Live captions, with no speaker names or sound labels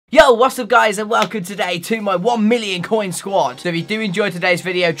Yo, what's up guys, and welcome today to my 1 million coin squad. So if you do enjoy today's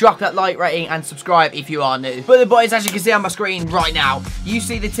video, drop that like rating and subscribe if you are new. But the boys, as you can see on my screen right now, you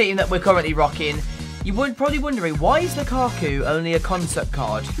see the team that we're currently rocking. You would probably wondering, why is Lukaku only a concept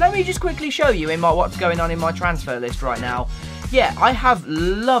card? Let me just quickly show you what's going on in my transfer list right now. Yeah, I have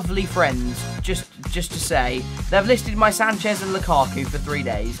lovely friends, just to say. They've listed my Sanchez and Lukaku for 3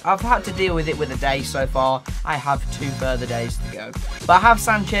 days. I've had to deal with it with a day so far. I have 2 further days to go. But I have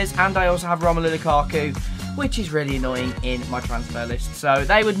Sanchez and I also have Romelu Lukaku, which is really annoying in my transfer list. So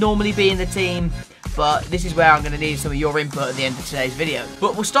they would normally be in the team, but this is where I'm going to need some of your input at the end of today's video.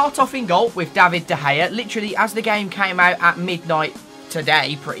 But we'll start off in goal with David De Gea. Literally, as the game came out at midnight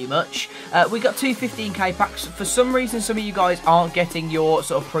today, pretty much, we got 2 15k packs. For some reason, some of you guys aren't getting your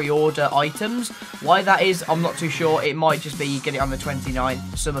sort of pre-order items. Why that is, I'm not too sure. It might just be you get it on the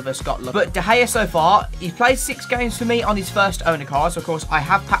 29th. Some of us got lucky. But De Gea so far, he's played 6 games for me on his first owner card. So of course, I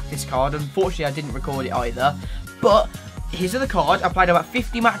have packed this card. Unfortunately, I didn't record it either. But his other card, I played about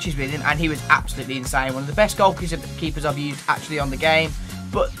 50 matches with him, and he was absolutely insane. One of the best goalkeepers I've used actually on the game.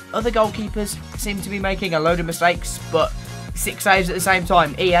 But other goalkeepers seem to be making a load of mistakes, but 6 saves at the same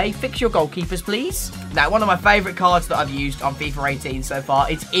time. EA, fix your goalkeepers, please. Now, one of my favourite cards that I've used on FIFA 18 so far,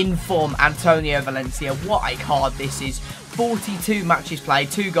 it's Inform Antonio Valencia. What a card this is. 42 matches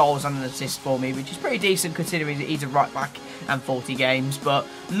played, 2 goals and an assist for me, which is pretty decent considering that he's a right back and 40 games. But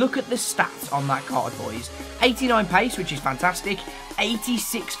look at the stats on that card, boys. 89 pace, which is fantastic.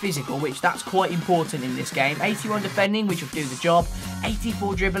 86 physical, which that's quite important in this game. 81 defending, which will do the job.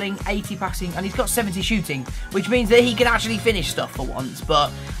 84 dribbling, 80 passing, and he's got 70 shooting, which means that he can actually finish stuff for once.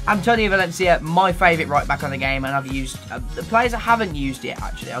 But Antonio Valencia, my favourite right back on the game, and I've used the players I haven't used yet,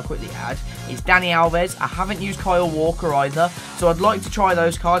 actually, I'll quickly add, is Dani Alves. I haven't used Kyle Walker either, so I'd like to try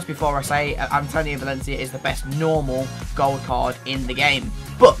those cards before I say Antonio Valencia is the best normal gold card in the game.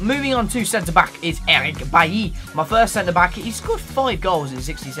 But moving on to centre-back is Eric Bailly. My first centre-back, he scored 5 goals in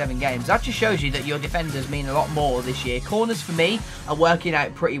 67 games. That just shows you that your defenders mean a lot more this year. Corners for me are working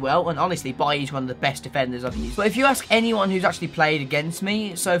out pretty well, and honestly, Bailly's one of the best defenders I've used. But if you ask anyone who's actually played against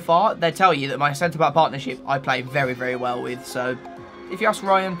me so far, they'll tell you that my centre-back partnership I play very, very well with. So if you ask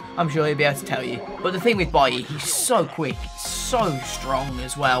Ryan, I'm sure he'll be able to tell you. But the thing with Bailly, he's so quick, so strong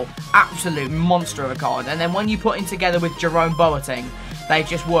as well. Absolute monster of a card. And then when you put him together with Jerome Boateng, they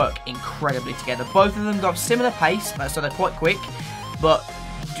just work incredibly together. Both of them got similar pace, so they're quite quick, but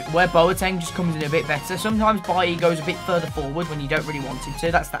where Boateng just comes in a bit better. Sometimes Bailly goes a bit further forward when you don't really want him to.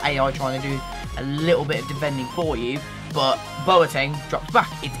 That's the AI trying to do a little bit of defending for you, but Boateng drops back.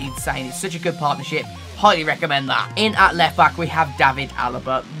 It's insane. It's such a good partnership. Highly recommend that. In at left back, we have David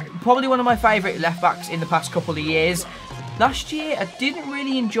Alaba. Probably one of my favourite left backs in the past couple of years. Last year, I didn't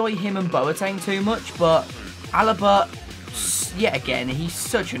really enjoy him and Boateng too much, but Alaba, yet again, he's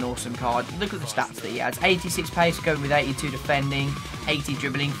such an awesome card. Look at the stats that he has. 86 pace, going with 82 defending, 80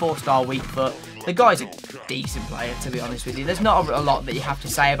 dribbling, 4-star weak foot. The guy's a decent player, to be honest with you. There's not a lot that you have to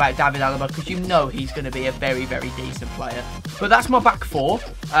say about David Alaba, because you know he's going to be a very, very decent player. But that's my back 4.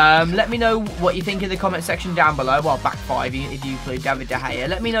 Let me know what you think in the comment section down below. Well, back 5 if you include David De Gea.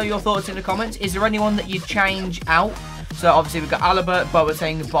 Let me know your thoughts in the comments. Is there anyone that you'd change out? So obviously we've got Alaba,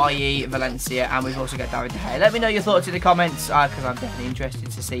 Boateng, Bailly, Valencia, and we've also got David De Gea. Let me know your thoughts in the comments, because I'm definitely interested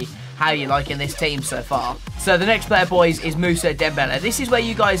to see how you're liking this team so far. So the next player, boys, is Moussa Dembele. This is where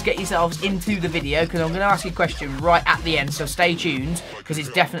you guys get yourselves into the video, because I'm going to ask you a question right at the end, so stay tuned, because it's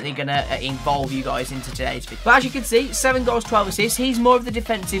definitely going to involve you guys into today's video. But as you can see, 7 goals, 12 assists. He's more of the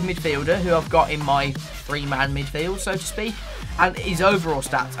defensive midfielder who I've got in my 3-man midfield, so to speak. And his overall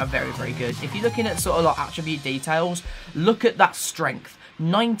stats are very, very good. If you're looking at sort of like attribute details, look at that strength.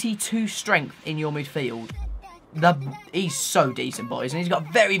 92 strength in your midfield. He's so decent, boys. And he's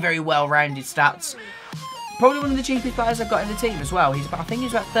got very, very well-rounded stats. Probably one of the cheapest players I've got in the team as well. I think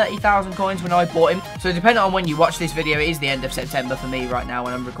he's about 30,000 coins when I bought him. So depending on when you watch this video, it is the end of September for me right now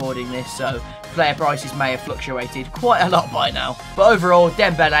when I'm recording this. So player prices may have fluctuated quite a lot by now. But overall,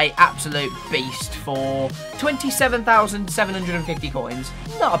 Dembele, absolute beast for 27,750 coins.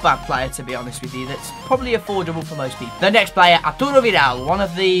 Not a bad player, to be honest with you. That's probably affordable for most people. The next player, Arturo Vidal, one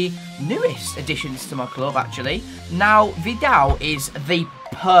of the newest additions to my club, actually. Now, Vidal is the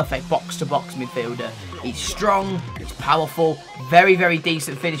perfect box-to-box midfielder. He's strong, he's powerful, very, very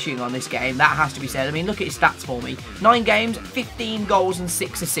decent finishing on this game. That has to be said. I mean, look at his stats for me. 9 games, 15 goals and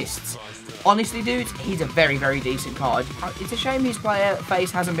 6 assists. honestly, dudes, he's a very, very decent card. It's a shame his player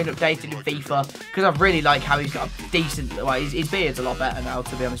face hasn't been updated in FIFA, because I really like how he's got a decent, well, his beard's a lot better now,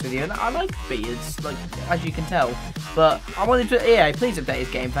 to be honest with you, and I like beards, like, as you can tell, but I wanted to, EA, please update his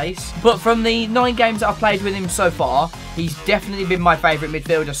game face. But from the 9 games that I've played with him so far, he's definitely been my favourite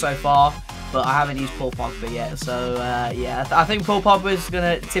midfielder so far. But I haven't used Paul Pogba yet, so yeah, I think Paul Pogba's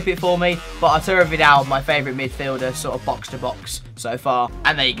going to tip it for me. But Arturo Vidal, my favourite midfielder, sort of box to box so far.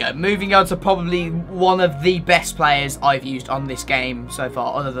 And there you go, moving on to probably one of the best players I've used on this game so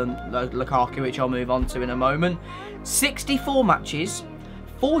far, other than Lukaku, which I'll move on to in a moment. 64 matches,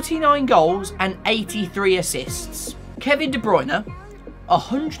 49 goals and 83 assists. Kevin De Bruyne,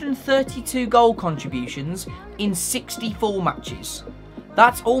 132 goal contributions in 64 matches.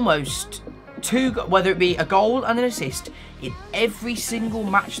 That's almost whether it be a goal and an assist in every single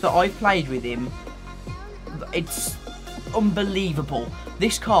match that I've played with him. It's unbelievable.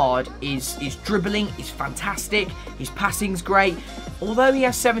 This card is dribbling is fantastic. His passing's great. Although he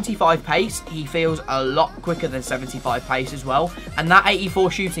has 75 pace, he feels a lot quicker than 75 pace as well. And that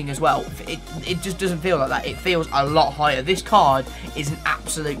 84 shooting as well, it just doesn't feel like that. It feels a lot higher. This card is an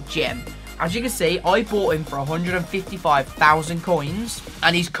absolute gem. As you can see, I bought him for 155,000 coins,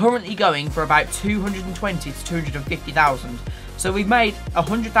 and he's currently going for about 220 to 250,000. So we've made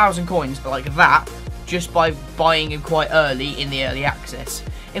 100,000 coins like that just by buying him quite early in the early access.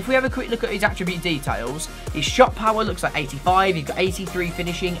 If we have a quick look at his attribute details, his shot power looks like 85, he's got 83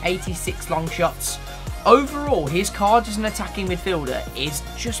 finishing, 86 long shots. Overall, his card as an attacking midfielder is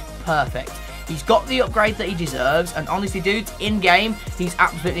just perfect. He's got the upgrade that he deserves, and honestly, dudes, in-game, he's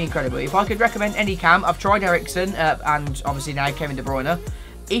absolutely incredible. If I could recommend any cam, I've tried Eriksen, and obviously now Kevin De Bruyne.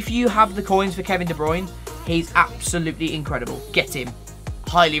 If you have the coins for Kevin De Bruyne, he's absolutely incredible. Get him.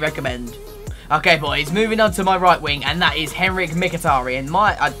 Highly recommend. Okay, boys, moving on to my right wing, and that is Henrik Mkhitaryan.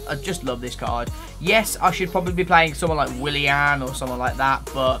 I just love this card. Yes, I should probably be playing someone like Willian or someone like that,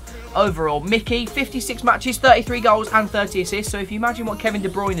 but overall, Mickey, 56 matches, 33 goals, and 30 assists. So if you imagine what Kevin De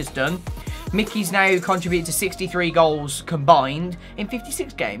Bruyne has done, Mickey's now contributed to 63 goals combined in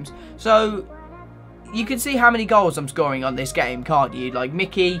 56 games. So you can see how many goals I'm scoring on this game, can't you? Like,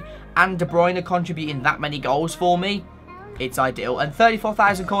 Mickey and De Bruyne are contributing that many goals for me. It's ideal. And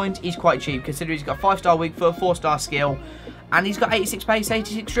 34,000 coins is quite cheap, considering he's got 5-star weak foot, 4-star skill, and he's got 86 pace,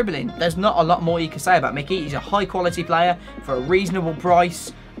 86 dribbling. There's not a lot more you can say about Mickey. He's a high quality player for a reasonable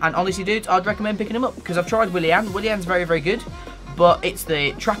price. And honestly, dudes, I'd recommend picking him up, because I've tried Willian. Willian's very, very good. But it's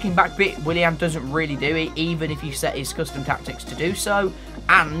the tracking back bit Willian doesn't really do it, even if you set his custom tactics to do so.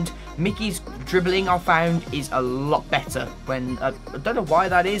 And Mickey's dribbling, I've found, is a lot better when I don't know why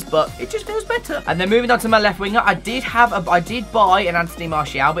that is, but it just feels better. And then moving on to my left winger, I did buy an Anthony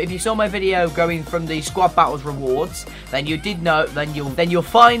Martial, but if you saw my video going from the squad battles rewards, then you did know, then you'll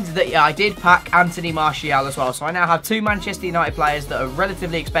find that yeah, I did pack Anthony Martial as well. So I now have 2 Manchester United players that are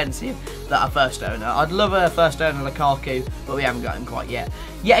relatively expensive that are first owner. I'd love a first owner Lukaku, but we haven't got him quite yet.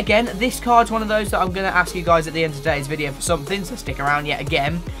 Yet again, this card's one of those that I'm going to ask you guys at the end of today's video for something, so stick around yet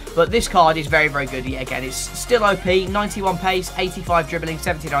again. But this card is very, very good yet again. It's still OP, 91 pace, 85 dribbling,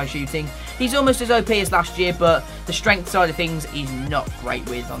 79 shooting. He's almost as OP as last year, but the strength side of things he's not great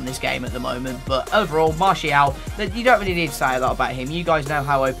with on this game at the moment. But overall, Martial, you don't really need to say a lot about him. You guys know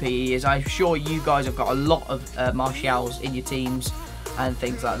how OP he is. I'm sure you guys have got a lot of Martials in your teams and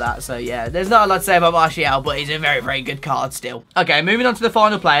things like that. So yeah, there's not a lot to say about Martial, but he's a very, very good card still. Okay, moving on to the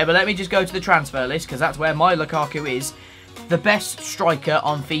final player, but let me just go to the transfer list, because that's where my Lukaku is. The best striker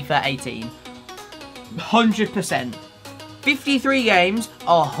on FIFA 18. 100%. 53 games,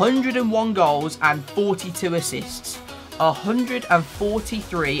 101 goals and 42 assists.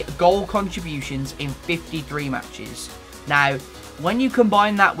 143 goal contributions in 53 matches. Now, when you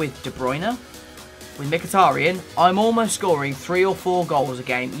combine that with De Bruyne, with Mkhitaryan, I'm almost scoring 3 or 4 goals a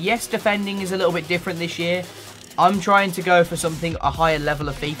game. Yes, defending is a little bit different this year. I'm trying to go for a higher level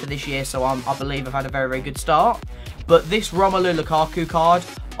of FIFA this year, so I believe I've had a very, very good start. But this Romelu Lukaku card,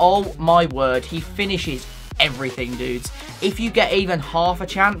 oh my word, he finishes everything, dudes. If you get even half a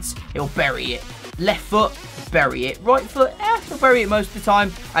chance, he'll bury it. Left foot, bury it. Right foot, he'll bury it most of the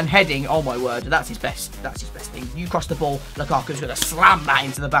time. And heading, oh my word, that's his best thing. You cross the ball, Lukaku's going to slam that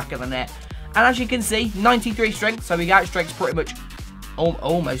into the back of the net. And as you can see, 93 strength, so he outstrengths pretty much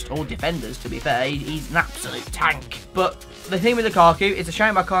almost all defenders, to be fair. He's an absolute tank. But the thing with Lukaku, it's a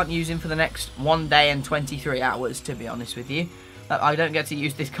shame I can't use him for the next 1 day and 23 hours, to be honest with you. I don't get to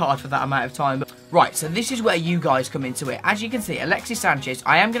use this card for that amount of time. But right, so this is where you guys come into it. As you can see, Alexis Sanchez,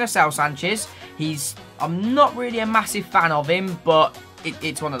 I am going to sell Sanchez. I'm not really a massive fan of him, but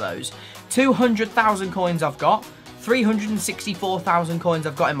it's one of those. 200,000 coins I've got. 364,000 coins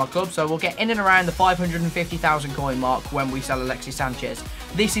I've got in my club, so we'll get in and around the 550,000 coin mark when we sell Alexis Sanchez.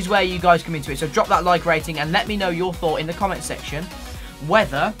 This is where you guys come into it, so drop that like rating and let me know your thought in the comment section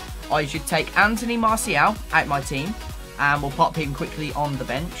whether I should take Anthony Martial out my team and we'll pop him quickly on the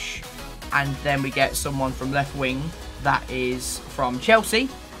bench, and then we get someone from left wing that is from Chelsea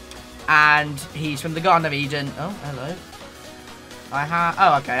and he's from the Garden of Eden. Oh, hello.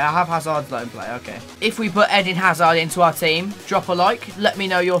 Oh, okay, I have Hazard's loan play, okay. If we put Eden Hazard into our team, drop a like. Let me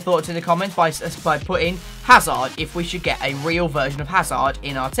know your thoughts in the comments by putting Hazard if we should get a real version of Hazard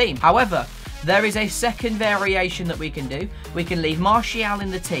in our team. However, there is a second variation that we can do. We can leave Martial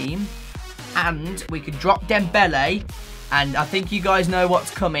in the team and we can drop Dembele, and I think you guys know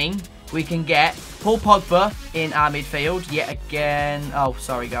what's coming. We can get Paul Pogba in our midfield yet again. Oh,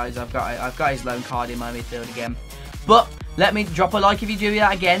 sorry guys, I've got his loan card in my midfield again. But let me drop a like if you do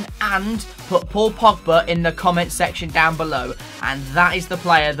that again, and put Paul Pogba in the comment section down below. And that is the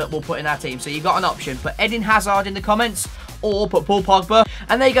player that we'll put in our team. So you've got an option. Put Eden Hazard in the comments or put Paul Pogba.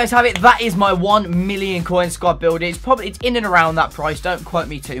 And there you guys have it. That is my 1 million coin squad build. It's in and around that price. Don't quote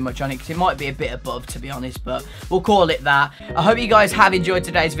me too much on it because it might be a bit above, to be honest, but we'll call it that. I hope you guys have enjoyed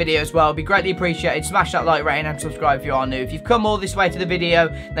today's video as well. It'd be greatly appreciated. Smash that like rating and subscribe if you are new. If you've come all this way to the video,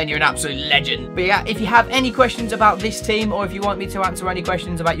 then you're an absolute legend. But yeah, if you have any questions about this team, or if you want me to answer any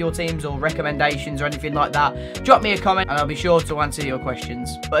questions about your teams or recommendations or anything like that, drop me a comment and I'll be sure to answer your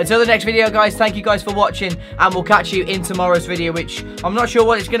questions. But until the next video, guys, thank you guys for watching, and we'll catch you in tomorrow's video, which I'm not sure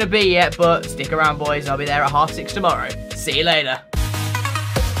what it's going to be yet, but stick around, boys. I'll be there at 6:30 tomorrow. See you later.